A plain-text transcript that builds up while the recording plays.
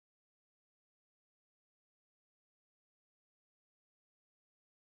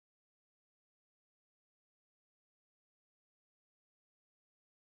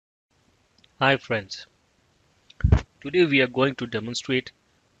Hi friends, today we are going to demonstrate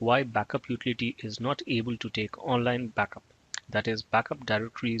why backup utility is not able to take online backup, that is backup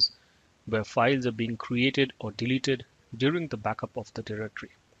directories where files are being created or deleted during the backup of the directory.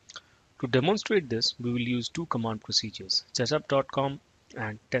 To demonstrate this, we will use two command procedures, setup.com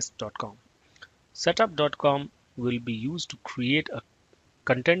and test.com. Setup.com will be used to create a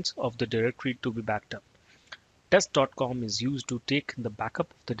contents of the directory to be backed up. Test.com is used to take the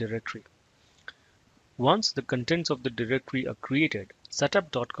backup of the directory. Once the contents of the directory are created,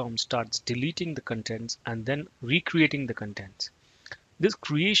 setup.com starts deleting the contents and then recreating the contents. This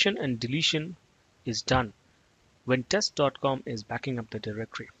creation and deletion is done when test.com is backing up the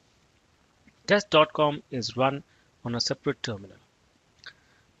directory. Test.com is run on a separate terminal.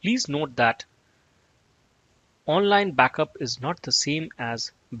 Please note that online backup is not the same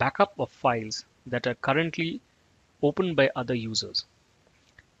as backup of files that are currently opened by other users.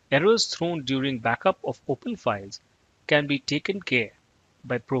 Errors thrown during backup of open files can be taken care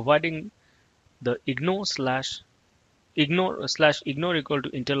by providing the ignore equal to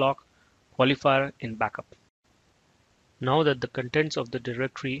interlock qualifier in backup. Now that the contents of the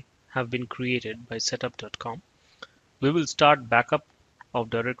directory have been created by setup.com, we will start backup of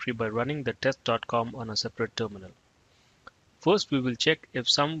directory by running the test.com on a separate terminal. First, we will check if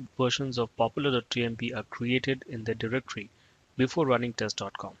some versions of popular.tmp are created in the directory before running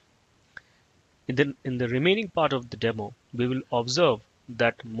test.com. In the remaining part of the demo, we will observe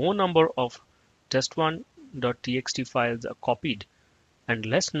that more number of test1.txt files are copied and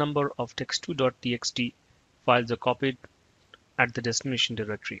less number of text2.txt files are copied at the destination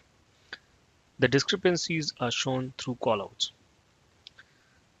directory. The discrepancies are shown through callouts.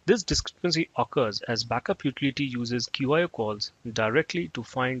 This discrepancy occurs as backup utility uses QIO calls directly to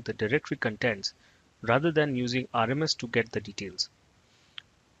find the directory contents rather than using RMS to get the details.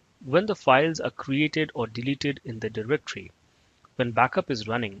 When the files are created or deleted in the directory, when backup is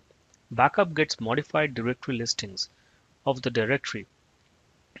running, backup gets modified directory listings of the directory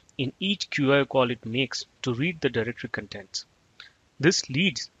in each QIO call it makes to read the directory contents. This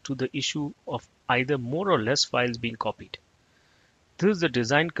leads to the issue of either more or less files being copied. This is the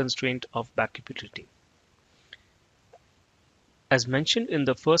design constraint of backup utility. As mentioned in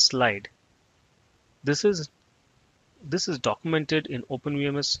the first slide, this is documented in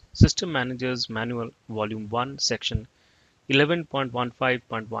OpenVMS System Manager's Manual Volume 1 Section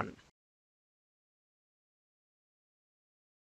 11.15.1.